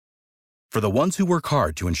For the ones who work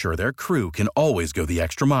hard to ensure their crew can always go the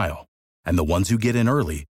extra mile, and the ones who get in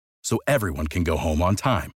early so everyone can go home on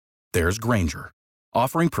time, there's Grainger,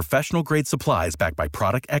 offering professional-grade supplies backed by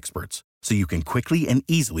product experts so you can quickly and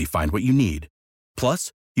easily find what you need.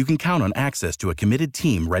 Plus, you can count on access to a committed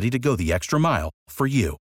team ready to go the extra mile for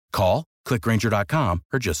you. Call, click Grainger.com,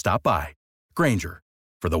 or just stop by. Grainger,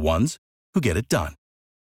 for the ones who get it done.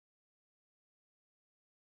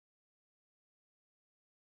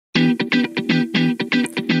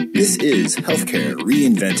 This is Healthcare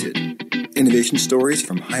Reinvented. Innovation stories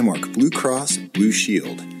from Highmark Blue Cross Blue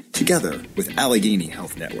Shield, together with Allegheny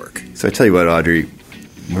Health Network. So I tell you what, Audrey,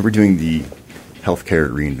 when we're doing the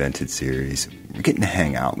Healthcare Reinvented series, we're getting to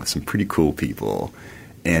hang out with some pretty cool people.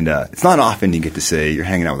 And it's not often you get to say you're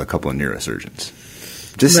hanging out with a couple of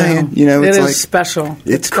neurosurgeons. Just saying, you know, it's it is like special.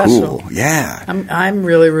 It's special. Cool. Yeah. I'm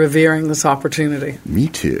really revering this opportunity. Me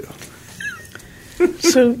too.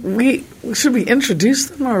 So should we introduce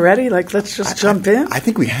them already? Like, let's just jump in? I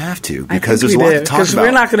think we have to, because there's a lot to talk about. Because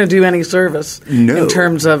we're not going to do any service in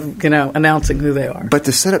terms of, announcing who they are. But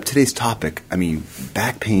to set up today's topic, I mean,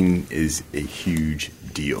 back pain is a huge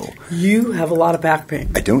deal. You have a lot of back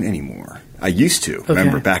pain. I don't anymore. I used to,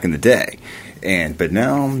 remember, back in the day. But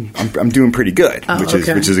now I'm doing pretty good,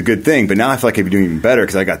 which is a good thing. But now I feel like I'd be doing even better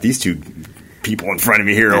because I got these two people in front of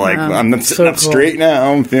me here. Like, I'm sitting up straight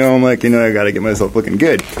now. I'm feeling like, I got to get myself looking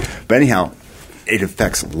good. But anyhow, it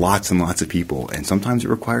affects lots and lots of people. And sometimes it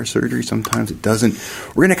requires surgery. Sometimes it doesn't.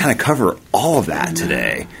 We're going to kind of cover all of that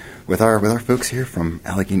today with our folks here from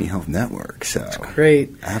Allegheny Health Network. So that's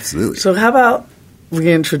great. Absolutely. So how about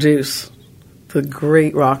we introduce the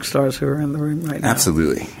great rock stars who are in the room right now?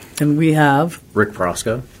 Absolutely. And we have Rick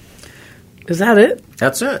Prostko. Is that it?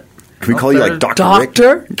 That's it. Can we call you like Dr.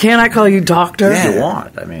 Doctor? Rick? Can I call you Doctor? Yeah. If you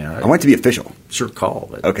want. I mean, I want it to be official. Sure call.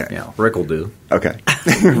 But, okay. Rick will do. Okay.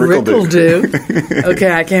 Rick will do.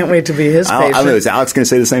 Okay, I can't wait to be his patient. I know. Is Alex going to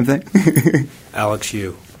say the same thing? Alex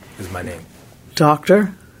Yu is my name.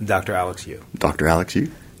 Doctor? Dr. Alex Yu. Dr. Alex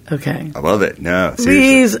Yu? Okay. I love it. No, seriously.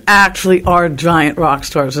 These actually are giant rock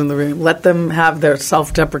stars in the room. Let them have their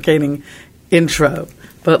self-deprecating intro.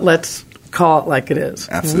 But let's call it like it is.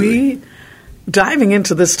 Absolutely. Diving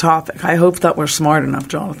into this topic, I hope that we're smart enough,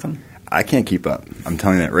 Jonathan. I can't keep up. I'm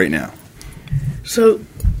telling you that right now. So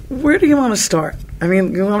where do you want to start? I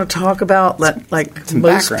mean, you want to talk about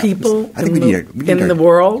most people in the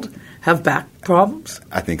world have back problems?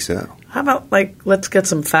 I think so. How about, let's get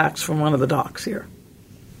some facts from one of the docs here.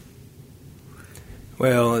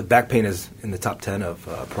 Well, back pain is in the top 10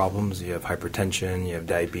 of problems. You have hypertension, you have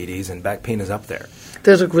diabetes, and back pain is up there.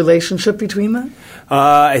 There's a relationship between that?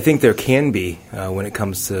 I think there can be when it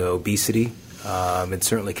comes to obesity. It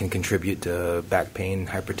certainly can contribute to back pain,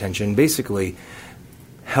 hypertension. Basically,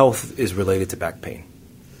 health is related to back pain.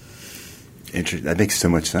 That makes so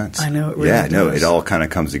much sense. I know, it really does. Yeah, no, it all kind of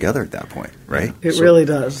comes together at that point, right? It really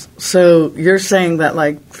does. So you're saying that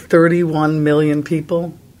 31 million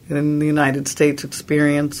people in the United States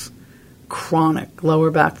experience chronic lower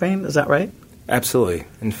back pain? Is that right? Absolutely.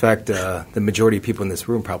 In fact, the majority of people in this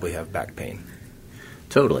room probably have back pain.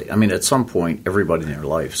 Totally. I mean, at some point, everybody in their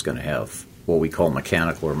life is going to have what we call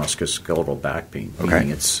mechanical or musculoskeletal back pain. Okay. Meaning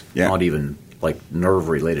it's not even like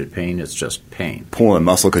nerve-related pain, it's just pain. Pulling a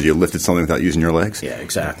muscle because you lifted something without using your legs? Yeah,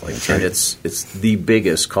 exactly. That's and right. it's the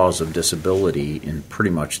biggest cause of disability in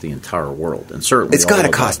pretty much the entire world. And certainly it's got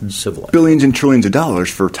to cost billions and trillions of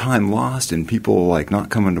dollars for time lost and people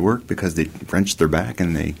not coming to work because they wrenched their back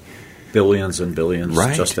and they... Billions and billions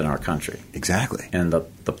just in our country. Exactly. And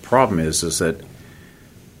the problem is that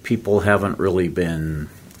people haven't really been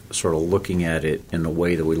sort of looking at it in the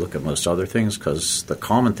way that we look at most other things, because the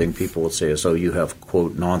common thing people would say is, you have,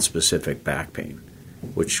 quote, nonspecific back pain,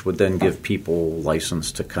 which would then give people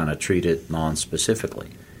license to kind of treat it nonspecifically.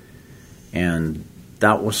 And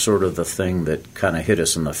that was sort of the thing that kind of hit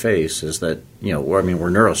us in the face, is that, we're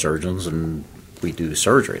neurosurgeons and we do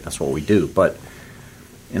surgery. That's what we do. But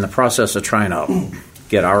in the process of trying to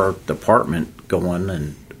get our department going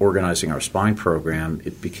and organizing our spine program,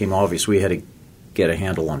 it became obvious we had to get a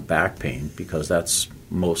handle on back pain, because that's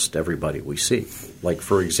most everybody we see. Like,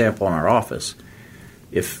 for example, in our office,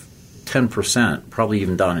 if 10%, probably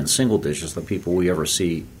even down in single digits, the people we ever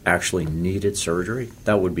see actually needed surgery,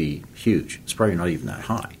 that would be huge. It's probably not even that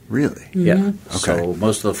high. Really? Mm-hmm. Yeah. Okay. So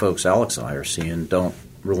most of the folks Alex and I are seeing don't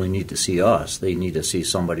really need to see us. They need to see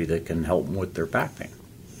somebody that can help them with their back pain.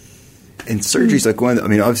 And surgery is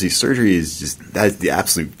obviously surgery is that's the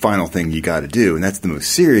absolute final thing you got to do, and that's the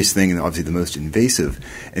most serious thing and obviously the most invasive.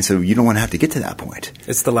 And so you don't want to have to get to that point.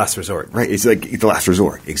 It's the last resort. Right. It's like the last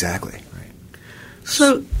resort. Exactly.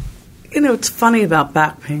 So it's funny about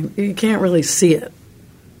back pain. You can't really see it,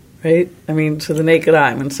 right? I mean, to the naked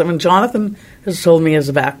eye. When Jonathan has told me he has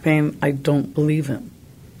a back pain, I don't believe him.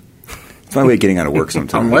 It's my way of getting out of work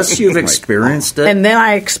sometimes. Unless you've experienced it. And then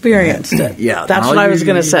I experienced it. Yeah. That's what I was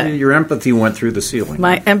going to say. Your empathy went through the ceiling.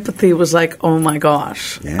 My empathy was like, oh my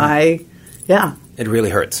gosh. Yeah. It really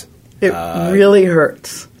hurts. It really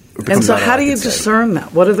hurts. And so how do you discern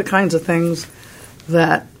that? What are the kinds of things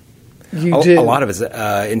that you do? A lot of it's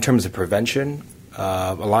in terms of prevention.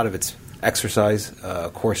 A lot of it's exercise,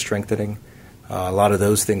 core strengthening. A lot of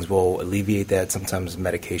those things will alleviate that. Sometimes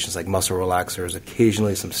medications like muscle relaxers,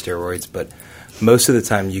 occasionally some steroids, but most of the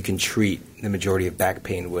time you can treat the majority of back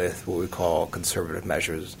pain with what we call conservative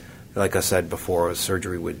measures. Like I said before,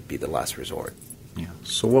 surgery would be the last resort. Yeah.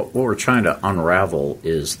 So what we're trying to unravel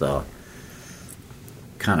is the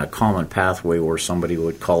kind of common pathway where somebody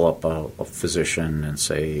would call up a physician and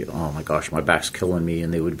say, oh my gosh, my back's killing me,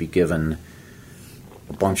 and they would be given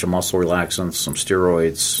a bunch of muscle relaxants, some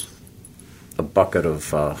steroids, a bucket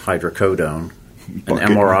of hydrocodone, an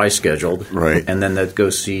MRI scheduled, right, and then they'd go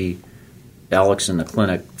see Alex in the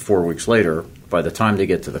clinic 4 weeks later. By the time they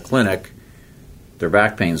get to the clinic, their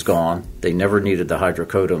back pain's gone. They never needed the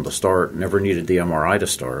hydrocodone to start, never needed the MRI to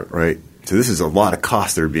start. Right. So this is a lot of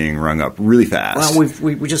costs that are being rung up really fast. Well,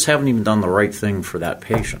 we just haven't even done the right thing for that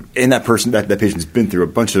patient. And that person, that patient's been through a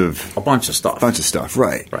bunch of stuff.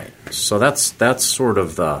 Right. Right. So that's sort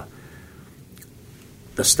of the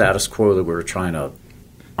status quo that we were trying to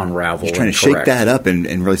unravel. Just trying to shake that up and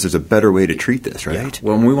realize there's a better way to treat this, right? Yeah.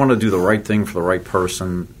 Well, we want to do the right thing for the right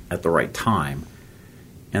person at the right time,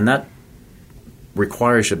 and that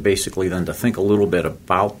requires you basically then to think a little bit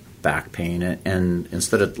about back pain, and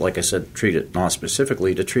instead of, like I said, treat it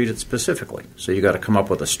non-specifically, to treat it specifically. So you got to come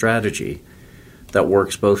up with a strategy that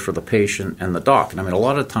works both for the patient and the doc. And I mean, a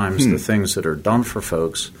lot of times the things that are done for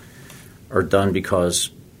folks are done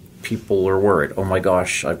because people are worried. Oh my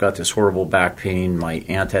gosh, I've got this horrible back pain. My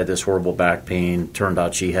aunt had this horrible back pain. Turned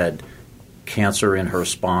out she had cancer in her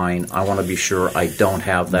spine. I want to be sure I don't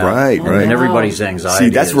have that. Right. And everybody's anxiety.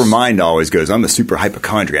 See, that's where mine always goes. I'm a super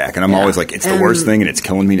hypochondriac, and I'm always like, it's the worst thing, and it's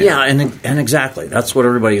killing me now. Yeah, and exactly. That's what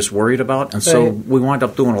everybody is worried about. And so we wind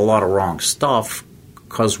up doing a lot of wrong stuff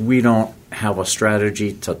because we don't have a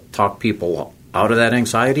strategy to talk people out of that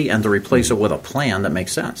anxiety and to replace it with a plan that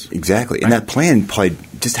makes sense. Exactly. Right? And that plan, probably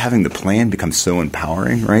just having the plan becomes so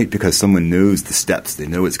empowering, right? Because someone knows the steps. They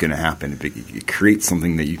know it's going to happen. It creates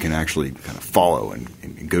something that you can actually kind of follow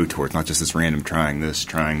and go towards, not just this random trying this,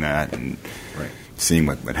 trying that, and seeing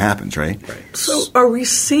what happens, right? So are we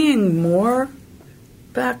seeing more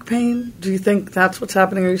back pain? Do you think that's what's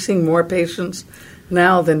happening? Are you seeing more patients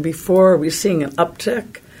now than before? Are we seeing an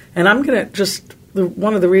uptick? And I'm going to just...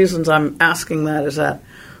 one of the reasons I'm asking that is that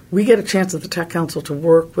we get a chance at the Tech Council to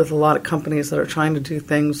work with a lot of companies that are trying to do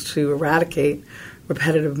things to eradicate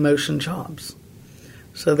repetitive motion jobs.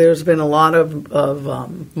 So there's been a lot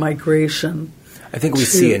of migration. I think we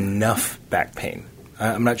see enough back pain.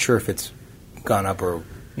 I'm not sure if it's gone up or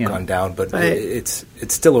gone down, but it's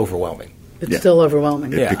still overwhelming. It's still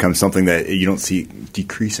overwhelming. It becomes something that you don't see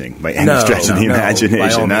decreasing by any stretch of the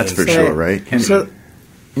imagination. That's for sure, right? So,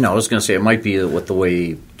 I was going to say it might be with the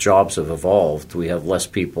way jobs have evolved, we have less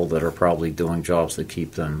people that are probably doing jobs that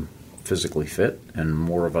keep them physically fit and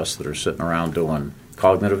more of us that are sitting around doing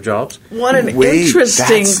cognitive jobs. What an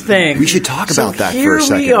interesting thing. We should talk about that for a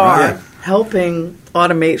second. Here we are helping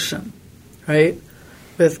automation, right?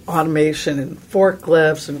 With automation and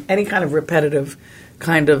forklifts and any kind of repetitive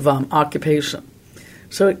kind of occupation.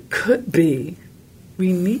 So it could be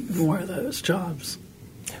we need more of those jobs.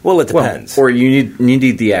 Well, it depends. Or you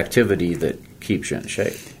need the activity that keeps you in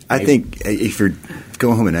shape. I think if you're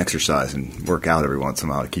going home and exercise and work out every once in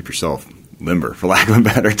a while to keep yourself limber, for lack of a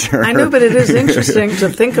better term. I know, but it is interesting to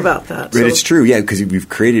think about that. But it's true, because we've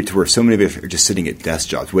created to where so many of us are just sitting at desk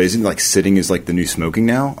jobs. Wait, isn't it like sitting is like the new smoking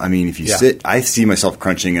now? I mean, if you sit, I see myself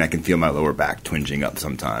crunching and I can feel my lower back twinging up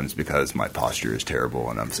sometimes because my posture is terrible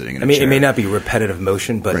and I'm sitting in a chair. It may not be repetitive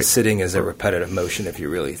motion, but sitting is a repetitive motion if you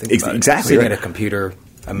really think about it. Exactly. Sitting at a computer,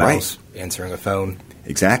 a mouse, answering a phone.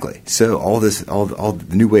 Exactly. So all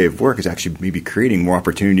the new way of work is actually maybe creating more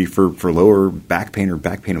opportunity for lower back pain or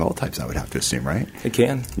back pain of all types, I would have to assume, right? It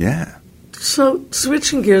can. Yeah. So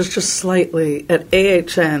switching gears just slightly, at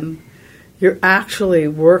AHN, you're actually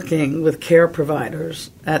working with care providers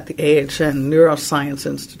at the AHN Neuroscience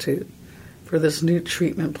Institute for this new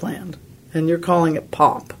treatment plan, and you're calling it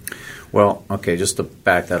POP. Well, okay, just to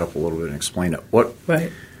back that up a little bit and explain it. What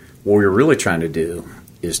we're really trying to do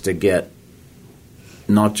is to get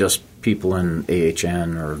not just people in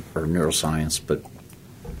AHN or neuroscience, but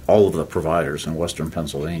all of the providers in Western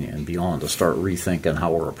Pennsylvania and beyond to start rethinking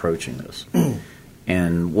how we're approaching this.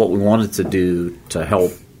 And what we wanted to do to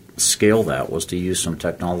help scale that was to use some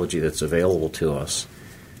technology that's available to us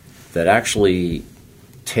that actually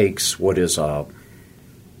takes what is a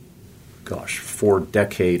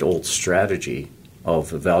 4-decade-old strategy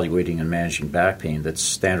of evaluating and managing back pain that's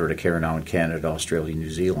standard of care now in Canada, Australia,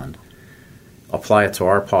 New Zealand, apply it to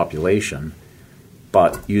our population,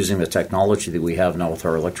 but using the technology that we have now with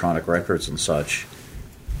our electronic records and such,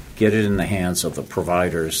 get it in the hands of the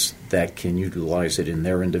providers that can utilize it in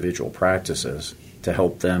their individual practices to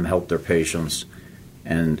help them help their patients,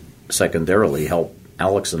 and secondarily help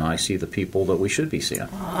Alex and I see the people that we should be seeing.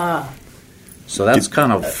 So that's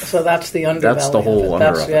kind of that's the underbelly. That's the whole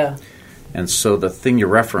under of it. Yeah. And so the thing you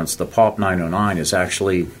referenced, the POP 909, is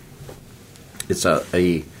actually it's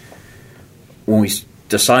a when we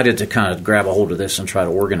decided to kind of grab a hold of this and try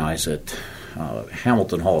to organize it.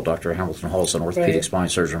 Hamilton Hall, Dr. Hamilton Hall is an orthopedic spine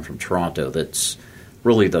surgeon from Toronto. That's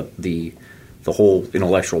really the whole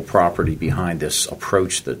intellectual property behind this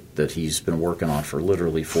approach that he's been working on for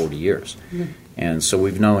literally 40 years. Mm-hmm. And so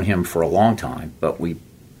we've known him for a long time, but we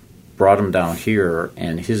brought him down here,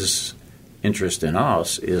 and his interest in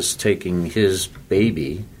us is taking his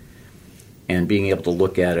baby and being able to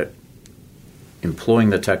look at it, employing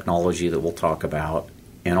the technology that we'll talk about,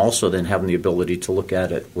 and also then having the ability to look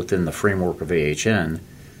at it within the framework of AHN,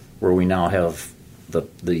 where we now have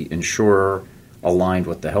the insurer aligned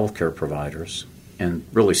with the healthcare providers, and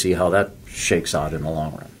really see how that shakes out in the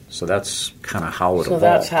long run. So that's kind of how it evolved. So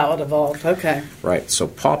that's how it evolved. Okay. Right. So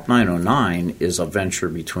POP 909 is a venture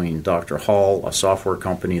between Dr. Hall, a software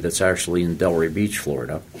company that's actually in Delray Beach,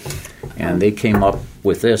 Florida, and they came up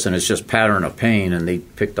with this, and it's just pattern of pain, and they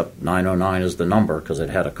picked up 909 as the number because it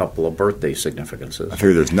had a couple of birthday significances. I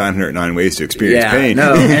figure there's 909 ways to experience pain.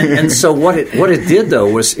 No, and so what it did though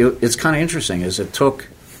was it's kind of interesting. Is it took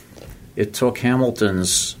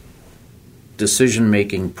Hamilton's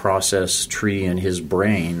decision-making process tree in his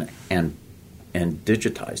brain and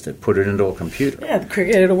digitized it, put it into a computer. Yeah,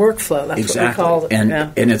 created a workflow. That's exactly. what we called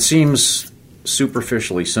it. And it seems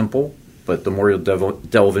superficially simple, but the more you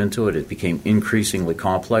delve into it, it became increasingly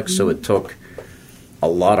complex. Mm-hmm. So it took a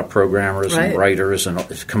lot of programmers and writers and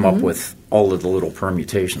to come up with all of the little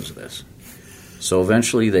permutations of this. So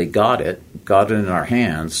eventually they got it in our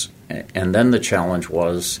hands, and then the challenge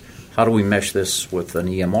was, how do we mesh this with an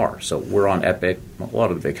EMR? So we're on Epic. A lot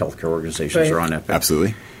of the big healthcare organizations are on Epic.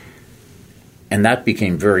 Absolutely. And that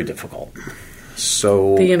became very difficult.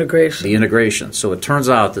 So the integration. So it turns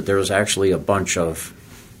out that there was actually a bunch of,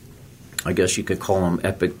 I guess you could call them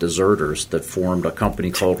Epic deserters, that formed a company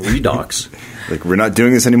called Redux. Like, we're not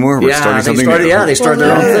doing this anymore? We're starting something new. Yeah, they started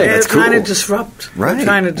their own thing. That's cool. Trying to disrupt. Right.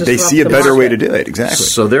 Trying to disrupt. They see a better way to do it. Exactly.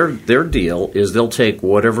 So their deal is they'll take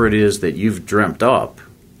whatever it is that you've dreamt up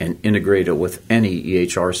and integrate it with any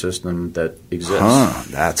EHR system that exists.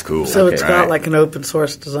 That's cool. So it's got like an open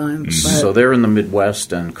source design. Right? So they're in the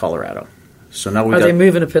Midwest and Colorado. So now Are they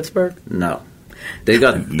moving to Pittsburgh? No. They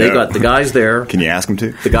got the guys there. Can you ask them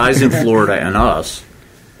to? The guys in Florida and us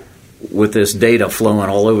with this data flowing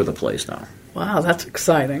all over the place now. Wow, that's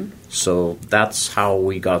exciting. So that's how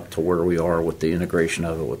we got to where we are with the integration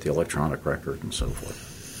of it with the electronic record and so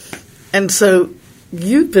forth. And so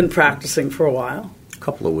you've been practicing for a while. A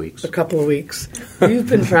couple of weeks. You've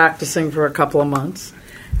been practicing for a couple of months.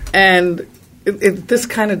 And this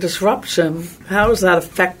kind of disruption, how is that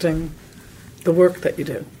affecting the work that you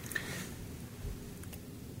do?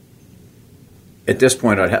 At this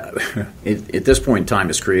point, at this point in time,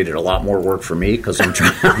 it's created a lot more work for me because I'm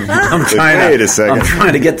trying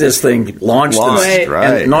to get this thing launched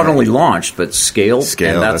and not only launched but scaled.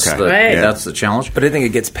 And that's the challenge. But I think it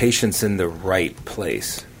gets patients in the right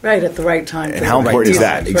place. Right, at the right time. And how important is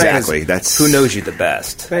that? Exactly. Right. That's who knows you the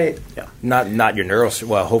best. Right. Yeah. Not your neurosurgeon.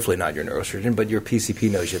 Well, hopefully not your neurosurgeon, but your PCP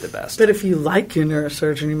knows you the best. But if you like your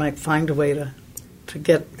neurosurgeon, you might find a way to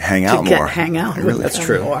hang out more. That's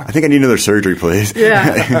true. More. I think I need another surgery, please.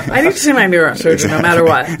 Yeah, I need to see my neurosurgeon no matter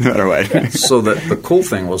what. No matter what. So the cool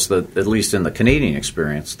thing was that, at least in the Canadian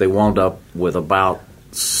experience, they wound up with about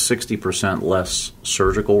 60% less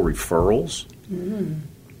surgical referrals,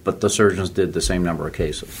 but the surgeons did the same number of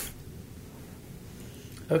cases.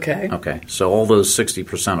 Okay. So all those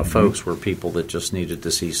 60% of folks were people that just needed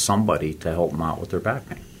to see somebody to help them out with their back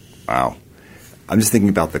pain. Wow. I'm just thinking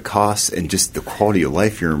about the costs and just the quality of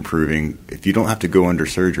life you're improving if you don't have to go under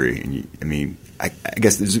surgery. And I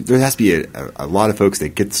guess there has to be a lot of folks that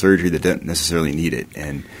get surgery that don't necessarily need it.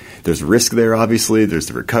 And there's risk there, obviously. There's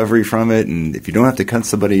the recovery from it. And if you don't have to cut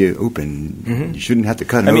somebody open, you shouldn't have to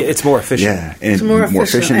cut them open. It's more efficient. Yeah, and it's more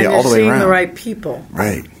efficient and all the way you're seeing around. the right people.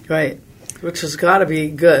 Right. Right, which has got to be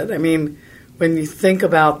good. I mean, when you think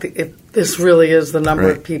about if this really is the number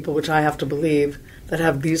of people, which I have to believe, that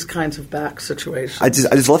have these kinds of back situations. I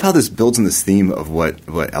just love how this builds on this theme of what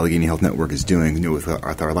Allegheny Health Network is doing. With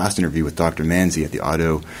our last interview with Dr. Manzi at the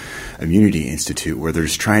Autoimmunity Institute, where they're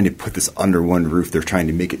just trying to put this under one roof. They're trying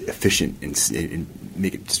to make it efficient and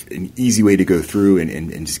make it just an easy way to go through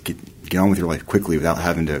and just get on with your life quickly without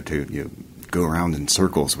having to go around in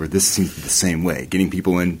circles. Where this seems to be the same way, getting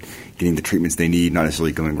people in, getting the treatments they need, not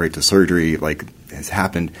necessarily going right to surgery like has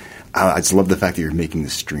happened. I just love the fact that you're making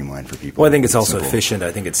this streamlined for people. Well, I think it's also efficient.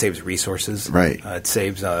 I think it saves resources. Right. It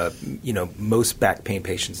saves, most back pain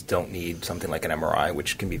patients don't need something like an MRI,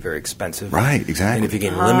 which can be very expensive. Right, exactly. And if you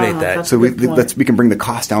can eliminate that. So we can bring the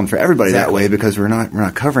cost down for everybody that way, because we're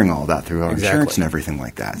not covering all that through our insurance and everything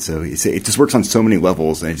like that. So it just works on so many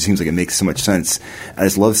levels, and it just seems like it makes so much sense. I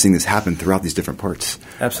just love seeing this happen throughout these different parts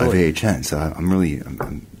of AHN. So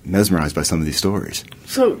I'm mesmerized by some of these stories.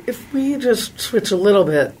 So if we just switch a little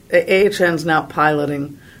bit, AHN's now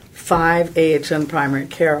piloting 5 AHN primary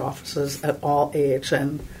care offices at all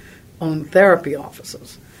AHN-owned therapy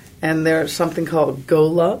offices. And there's something called Go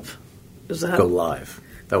Love. Is that? Go Live.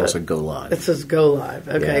 That was a Go Live. It says Go Live.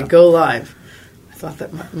 Okay, yeah. Go Live. I thought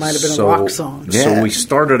that might have been a rock song. Yeah. So we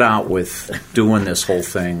started out with doing this whole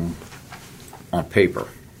thing on paper.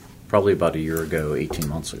 Probably about a year ago, 18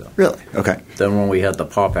 months ago. Really? Okay. Then when we had the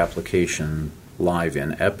POP application live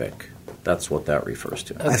in Epic, that's what that refers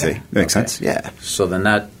to. Okay. I see. Makes sense. Yeah. So then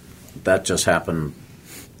that just happened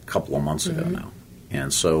a couple of months ago now.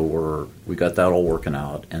 And so we got that all working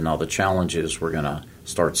out. And now the challenge is we're going to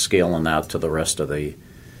start scaling that to the rest of the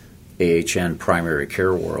AHN primary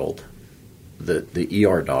care world, the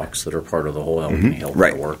ER docs that are part of the whole Allegheny Health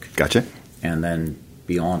Network. Gotcha. And then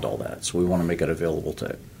beyond all that. So we want to make it available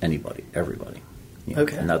to anybody, everybody.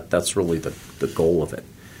 Okay. And that's really the goal of it.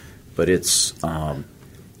 But it's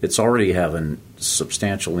already having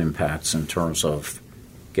substantial impacts in terms of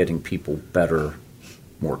getting people better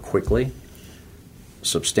more quickly,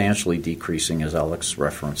 substantially decreasing, as Alex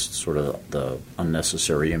referenced, sort of the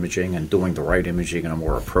unnecessary imaging and doing the right imaging in a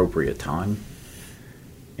more appropriate time.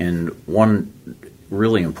 And one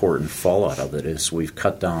really important fallout of it is we've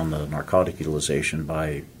cut down the narcotic utilization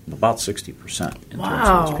by about 60% in terms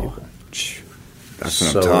of those people. That's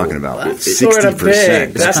what I'm talking about. That's 60%. sort of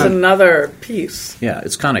big. That's another piece. Yeah,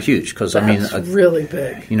 it's kind of huge because, really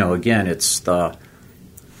big. Again, it's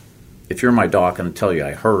if you're my doc and I tell you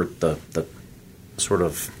I hurt, the sort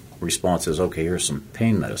of response is, okay, here's some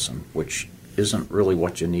pain medicine, which isn't really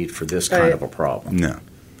what you need for this kind of a problem. No.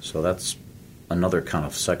 So that's another kind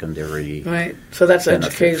of secondary right. So that's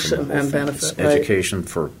education and benefit. Right? Education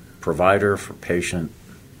for provider, for patient,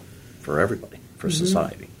 for everybody, for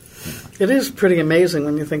society. It is pretty amazing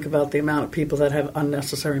when you think about the amount of people that have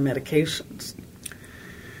unnecessary medications.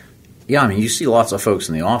 Yeah, you see lots of folks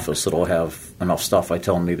in the office that'll have enough stuff. I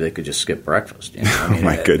tell them maybe they could just skip breakfast. Oh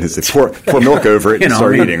my goodness! They pour milk over it and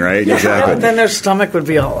start eating, right? Yeah, exactly. Then their stomach would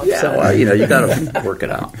be all upset. Yeah, well, you got to work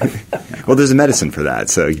it out. Well, there's a medicine for that,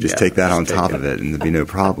 so you just take that on top of it, and there'll be no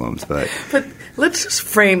problems. But let's just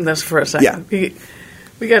frame this for a second. Yeah.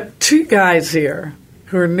 We got 2 guys here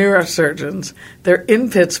who are neurosurgeons. They're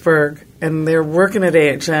in Pittsburgh, and they're working at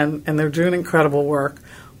AHN, and they're doing incredible work.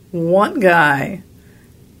 One guy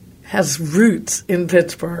has roots in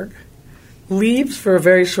Pittsburgh, leaves for a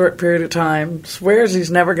very short period of time, swears he's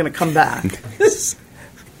never going to come back.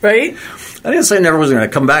 Right? I didn't say I never was going to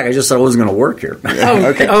come back. I just said I wasn't going to work here.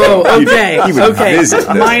 Okay. He would visit.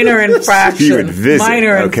 Minor infraction. He would visit.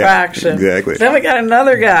 Minor infraction. Exactly. Then we got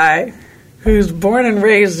another guy who's born and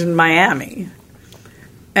raised in Miami,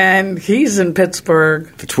 and he's in Pittsburgh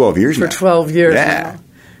for 12 years now. For 12 years now.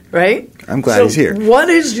 Right? I'm glad he's here. What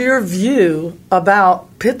is your view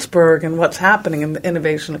about Pittsburgh and what's happening in the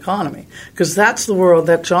innovation economy? Because that's the world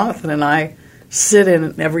that Jonathan and I sit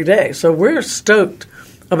in every day. So we're stoked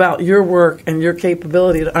about your work and your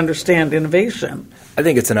capability to understand innovation. I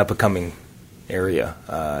think it's an up-and-coming area.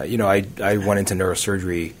 I went into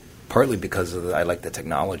neurosurgery partly because I like the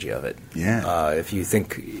technology of it. Yeah. If you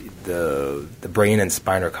think the brain and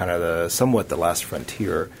spine are kind of somewhat the last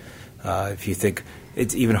frontier, if you think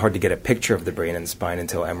it's even hard to get a picture of the brain and spine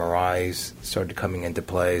until MRIs started coming into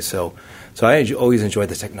play. So I always enjoyed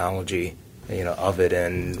the technology. of it.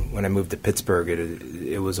 And when I moved to Pittsburgh,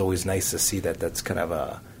 it was always nice to see that that's kind of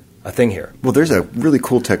a thing here. Well, there's a really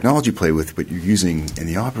cool technology play with what you're using in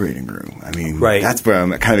the operating room. I mean, that's what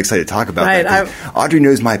I'm kind of excited to talk about. Right. That, Audrey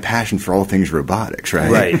knows my passion for all things robotics,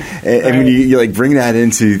 right? Right. And when you like bring that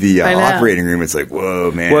into the operating room, it's like,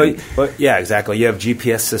 whoa, man. Well, yeah, exactly. You have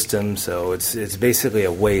GPS systems, so it's basically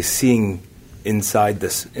a way of seeing inside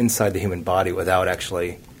the human body without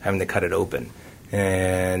actually having to cut it open.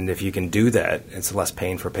 And if you can do that, it's less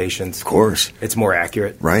pain for patients. Of course. It's more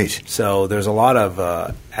accurate. Right. So there's a lot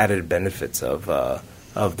of added benefits of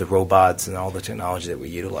the robots and all the technology that we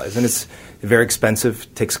utilize. And it's very expensive.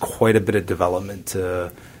 It takes quite a bit of development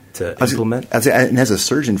to implement. And as a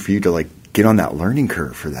surgeon, for you to like get on that learning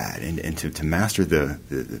curve for that and to master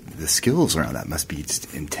the skills around that must be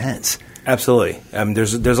just intense. Absolutely.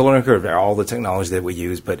 There's a learning curve there, all the technology that we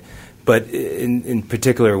use, but in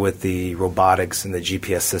particular with the robotics and the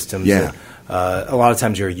GPS systems, a lot of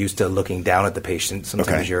times you're used to looking down at the patient.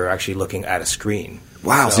 Sometimes you're actually looking at a screen.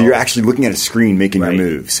 Wow, so you're actually looking at a screen making your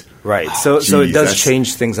moves. Right. So it does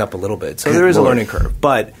change things up a little bit. So there is a learning curve.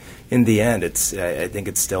 But in the end, I think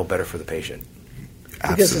it's still better for the patient.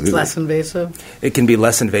 Because it's less invasive? It can be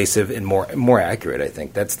less invasive and more accurate, I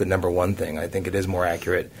think. That's the number one thing. I think it is more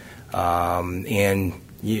accurate. And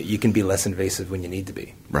you can be less invasive when you need to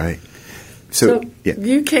be. Right. So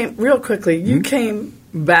you came, real quickly, you came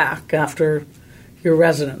back after your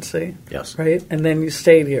residency. Yes. Right? And then you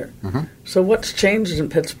stayed here. Mm-hmm. So what's changed in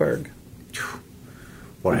Pittsburgh?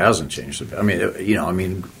 What hasn't changed? I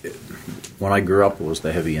mean, when I grew up, it was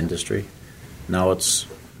the heavy industry. Now it's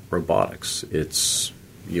robotics. It's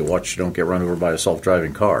you don't get run over by a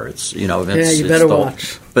self-driving car. It's you better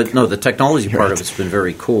watch. But no, the technology part of it's been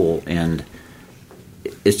very cool, and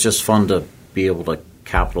it's just fun to be able to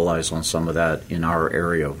capitalize on some of that in our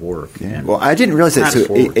area of work. Yeah. Well, I didn't realize that.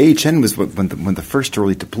 So AHN was when the first to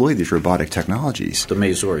really deploy these robotic technologies. The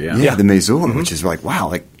Mazor, the Mazor, which is like, wow,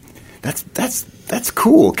 like that's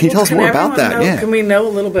cool. Can you tell us more about that? Can we know a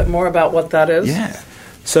little bit more about what that is? Yeah.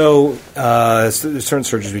 So there's certain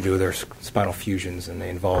surgeries we do. There's spinal fusions, and they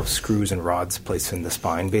involve screws and rods placed in the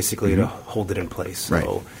spine, basically to hold it in place.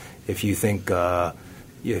 So if you think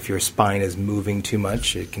if your spine is moving too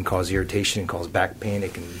much, it can cause irritation, cause back pain,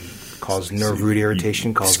 it can cause nerve root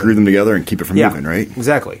irritation. Screw them together and keep it from moving, right?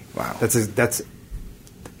 Exactly. Wow. That's the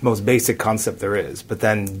most basic concept there is. But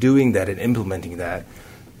then doing that and implementing that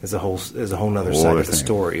is a whole other side of the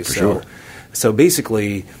story. So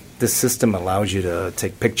basically, this system allows you to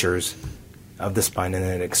take pictures of the spine and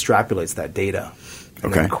then it extrapolates that data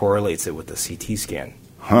and then correlates it with the CT scan.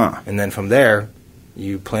 And then from there,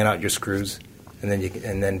 you plan out your screws. And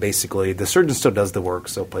then basically the surgeon still does the work,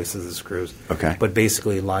 so places the screws. But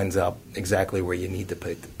basically lines up exactly where you need to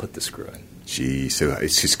put the screw in. Gee, so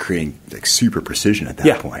it's just creating like super precision at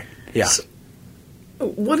that point. Yeah. So,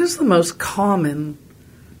 what is the most common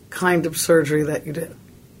kind of surgery that you did?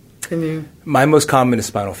 Can you? My most common is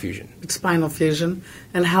spinal fusion. It's spinal fusion,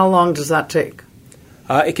 and how long does that take?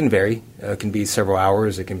 It can vary. It can be several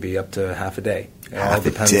hours. It can be up to half a day. It all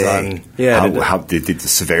depends on how the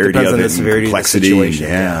severity of it, and complexity.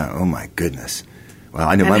 Oh my goodness! Well,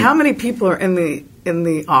 I know. And how many people are in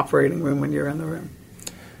the operating room when you're in the room?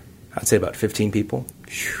 I'd say about 15 people.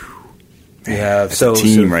 Man, you have a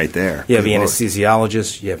team right there. You have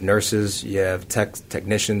anesthesiologists, you have nurses, you have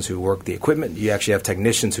technicians who work the equipment. You actually have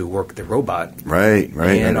technicians who work the robot,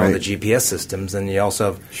 and on the GPS systems. And you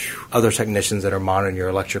also have other technicians that are monitoring your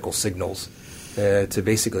electrical signals to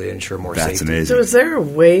basically ensure more safety. That's amazing. So, is there a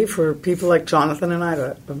way for people like Jonathan and I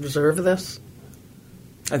to observe this?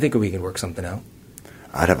 I think we can work something out.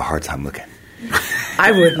 I'd have a hard time looking.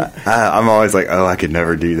 I wouldn't. I'm always like, I could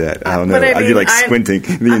never do that. I don't know. I'd be like squinting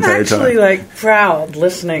the entire time. I'm actually like proud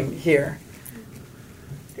listening here.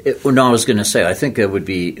 No, I was going to say, I think it would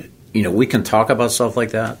be, we can talk about stuff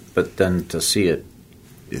like that, but then to see it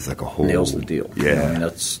is like a whole nails the deal. Yeah.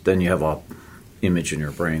 Then you have a image in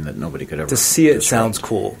your brain that nobody could ever. To see it sounds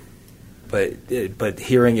cool, but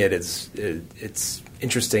hearing it it's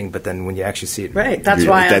interesting. But then when you actually see it, that's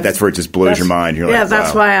why that's where it just blows your mind. You're like,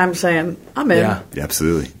 that's why I'm saying I'm in. Yeah,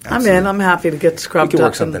 absolutely. I'm in. I'm happy to get scrubbed up. We can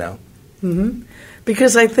work something out. Mm-hmm.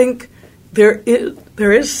 Because I think there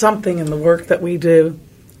is something in the work that we do,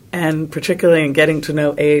 and particularly in getting to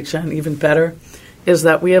know AHN even better, is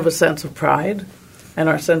that we have a sense of pride, and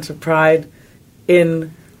our sense of pride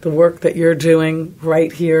in the work that you're doing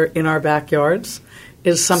right here in our backyards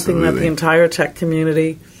is something that the entire tech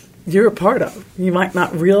community, you're a part of. You might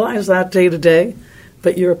not realize that day to day,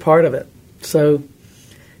 but you're a part of it. So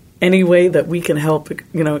any way that we can help,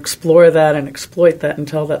 explore that and exploit that and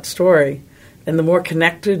tell that story and the more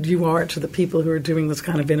connected you are to the people who are doing this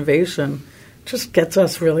kind of innovation, just gets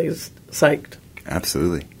us really psyched.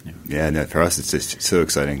 Absolutely. Yeah, no, for us, it's just so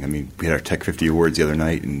exciting. I mean, we had our Tech 50 Awards the other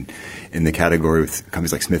night, and in the category with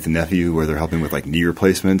companies like Smith & Nephew, where they're helping with like knee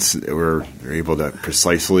replacements, where they're able to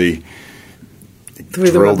precisely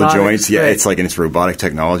drill the joints. Yeah, right. It's like, and it's robotic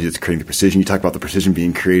technology that's creating the precision. You talk about the precision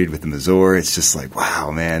being created with the Mazor. It's just like, wow,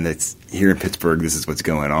 man, that's here in Pittsburgh. This is what's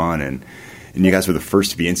going on, and you guys were the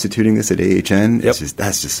first to be instituting this at AHN. Yep.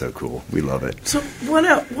 That's just so cool. We love it. So,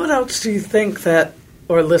 what else do you think that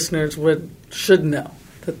our listeners should know?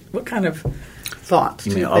 What kind of thoughts?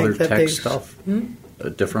 You mean other tech stuff?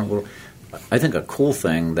 A different little. I think a cool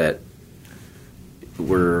thing that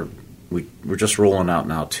we're just rolling out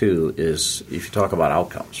now too is if you talk about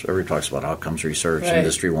outcomes. Everybody talks about outcomes research. Right.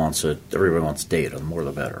 Industry wants it. Everybody wants data. The more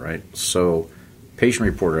the better, right? So,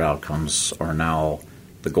 patient-reported outcomes are now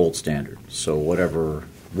the gold standard. So whatever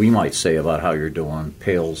we might say about how you're doing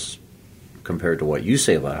pales compared to what you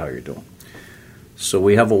say about how you're doing. So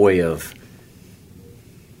we have a way of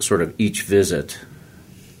sort of each visit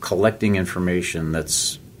collecting information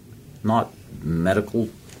that's not medical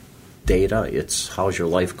data, it's how's your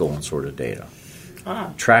life going sort of data.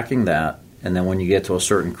 Tracking that, and then when you get to a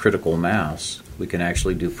certain critical mass, we can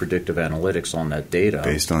actually do predictive analytics on that data.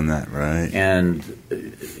 Based on that, right. And,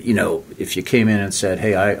 if you came in and said,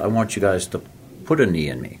 hey, I want you guys to put a knee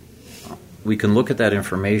in me, we can look at that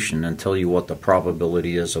information and tell you what the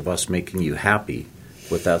probability is of us making you happy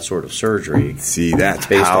with that sort of surgery. See, that's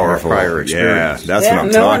based powerful. on our prior experience. Yeah, that's what I'm talking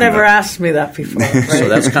about. No one ever asked me that before. Right? So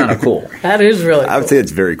that's kind of cool. That is really cool. I would say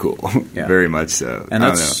it's very cool. Yeah. Very much so. And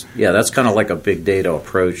that's kind of like a big data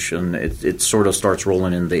approach, and it sort of starts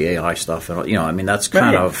rolling in the AI stuff. And, that's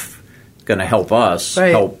kind of going to help us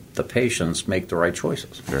help the patients make the right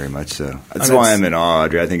choices. Very much so. That's why I'm in awe,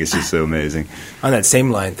 Audrey. I think it's just so amazing. On that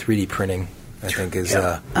same line, 3D printing, I think, is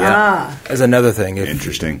another thing.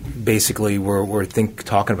 Interesting. Basically, we're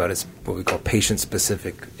talking about is what we call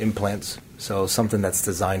patient-specific implants. So something that's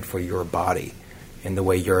designed for your body and the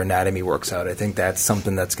way your anatomy works out. I think that's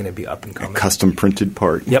something that's going to be up and coming. A custom printed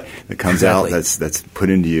part. Yep. That comes out. That's put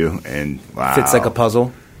into you, and wow, fits like a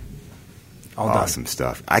puzzle. Awesome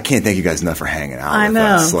stuff. I can't thank you guys enough for hanging out with know.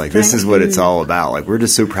 us. This is what it's all about. We're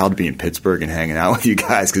just so proud to be in Pittsburgh and hanging out with you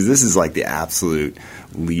guys because this is like the absolute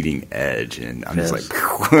leading edge. And I'm just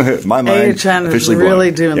like, my mind AHN is officially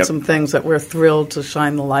really blown. doing some things that we're thrilled to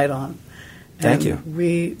shine the light on. Thank you.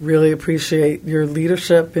 We really appreciate your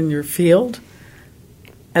leadership in your field,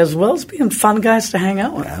 as well as being fun guys to hang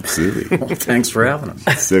out with. Absolutely. Well, thanks for having us.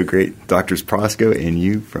 It's so great. Doctors Prostko and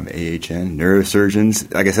you from AHN,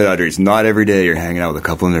 neurosurgeons. Like I said, Audrey, it's not every day you're hanging out with a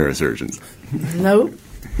couple of neurosurgeons. Nope.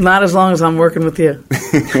 Not as long as I'm working with you.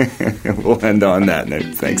 We'll end on that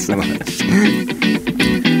note. Thanks so much.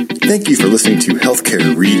 Thank you for listening to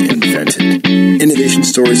Healthcare Reinvented. Innovation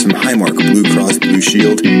stories from Highmark, Blue Cross Blue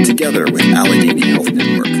Shield, together with Allegheny Health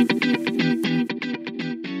Network.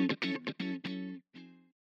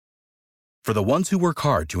 For the ones who work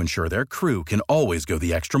hard to ensure their crew can always go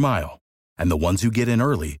the extra mile, and the ones who get in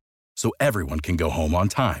early so everyone can go home on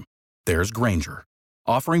time, there's Grainger,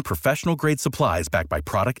 offering professional-grade supplies backed by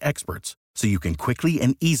product experts so you can quickly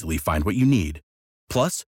and easily find what you need.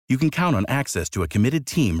 Plus, you can count on access to a committed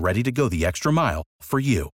team ready to go the extra mile for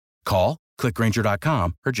you. Call, click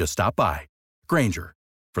Grainger.com, or just stop by. Grainger,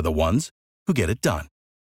 for the ones who get it done.